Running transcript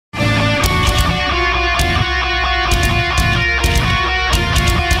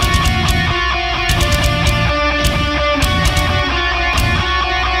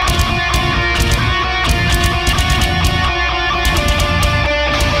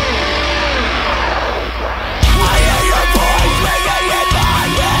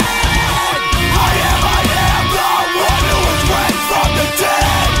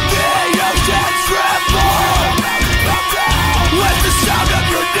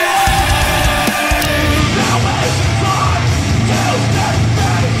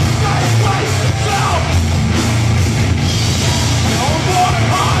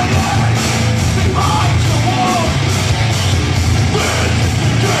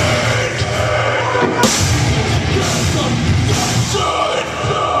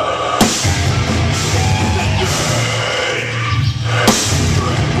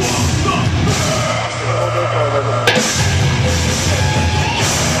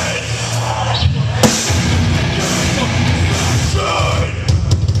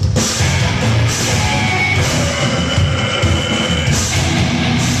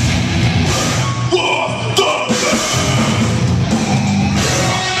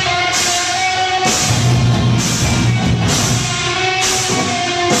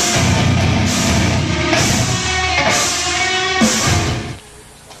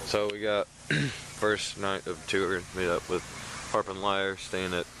night of tour. Meet up with Harp and Lyre,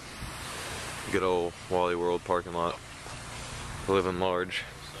 staying at good old Wally World parking lot. Living large.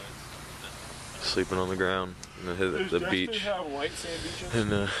 Sleeping on the ground. And then hit the beach.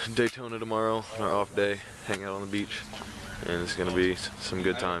 And Daytona tomorrow, on our off day. Hang out on the beach. And it's gonna be some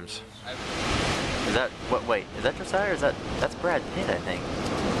good times. Is that, what, wait, is that Josiah or is that's Brad Pitt, I think.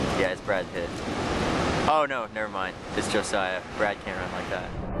 Yeah, it's Brad Pitt. Oh no, never mind. It's Josiah. Brad can't run like that.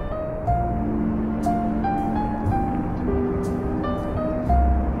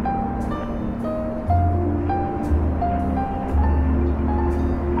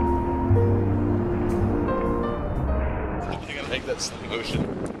 You gotta make that slow motion.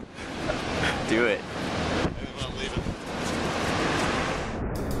 Do it. Maybe when I'm leaving.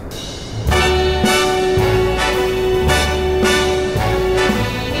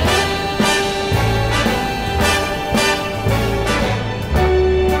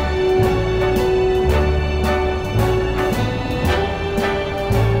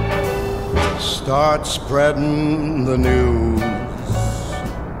 Start spreading the news.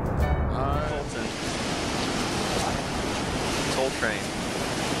 Toll Train.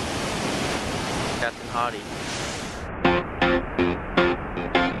 Captain Hottie.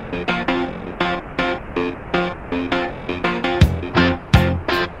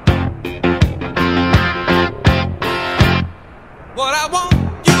 What I want,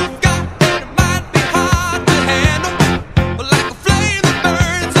 you've got, and it might be hard to handle. But like a flame that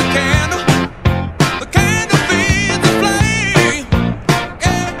burns a candle, the candle feeds the flame.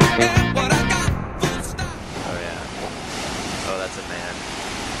 Yeah, what I got, full stop. Oh yeah. Oh, that's a man.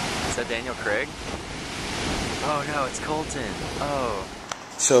 Is that Daniel Craig? Oh no, it's Colton. Oh.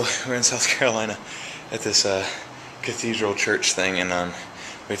 So we're in South Carolina at this cathedral church thing, and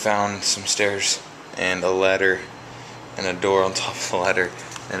we found some stairs and a ladder and a door on top of the ladder,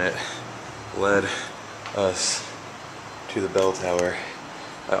 and it led us to the bell tower.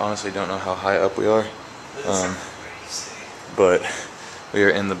 I honestly don't know how high up we are, but we are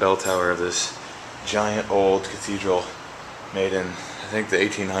in the bell tower of this giant old cathedral made in, I think, the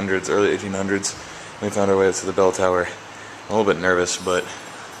 1800s, early 1800s. We found our way up to the bell tower. I'm a little bit nervous, but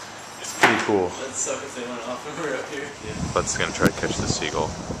it's pretty cool. That'd suck if they went off and we're up here. Yeah. But's gonna try to catch the seagull.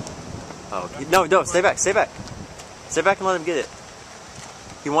 Oh, no, stay back, stay back. Stay back and let him get it.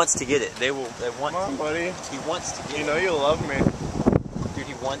 He wants to get it. They want Come on, buddy. He wants to get it. You know you love me. Dude,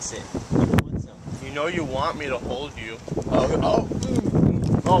 he wants it. He wants him. You know you want me to hold you. Oh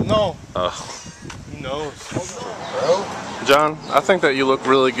no. He knows. Bro? John, I think that you look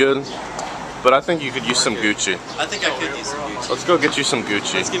really good, but I think you could use some Gucci. I think I could use some Gucci. Let's go get you some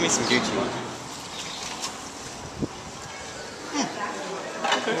Gucci. Let's give me some Gucci.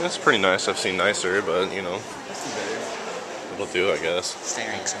 Okay, that's pretty nice. I've seen nicer, but you know, it'll do, I guess.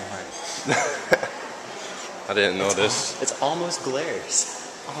 Staring so hard. I didn't notice. It's almost glares.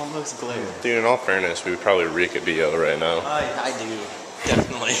 Almost glares. Dude, in all fairness, we would probably reek at BO right now. I do.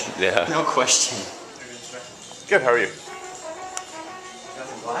 Definitely. Yeah. No question. Good, how are you? Got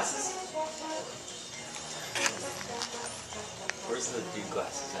some glasses? Where's the dude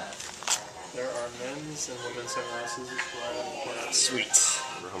glasses at? There are men's and women's sunglasses as well. Sweet.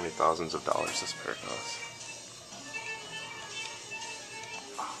 I wonder how many thousands of dollars this pair costs.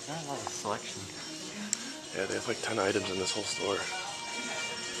 Not a lot of selection. Yeah, they have like 10 items in this whole store.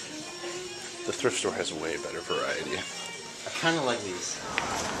 The thrift store has way better variety. I kind of like these.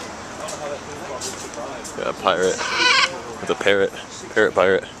 Yeah, a pirate with a parrot. Parrot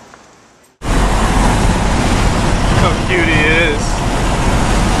pirate. How cute he is.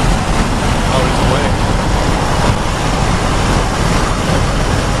 Oh, he's away.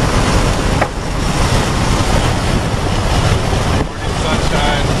 Morning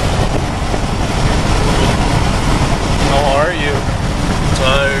sunshine. How are you?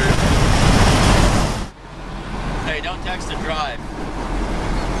 Tired. Hey, don't text and drive.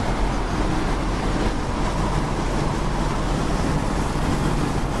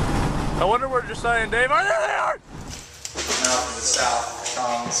 I wonder where Josiah and Dave are. There they are! Mouth of the South,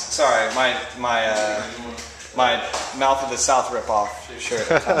 Tom's. Sorry, my mouth of the South ripoff shirt.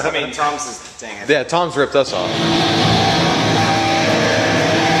 I mean, Tom's is, dang it. Yeah, Tom's ripped us off.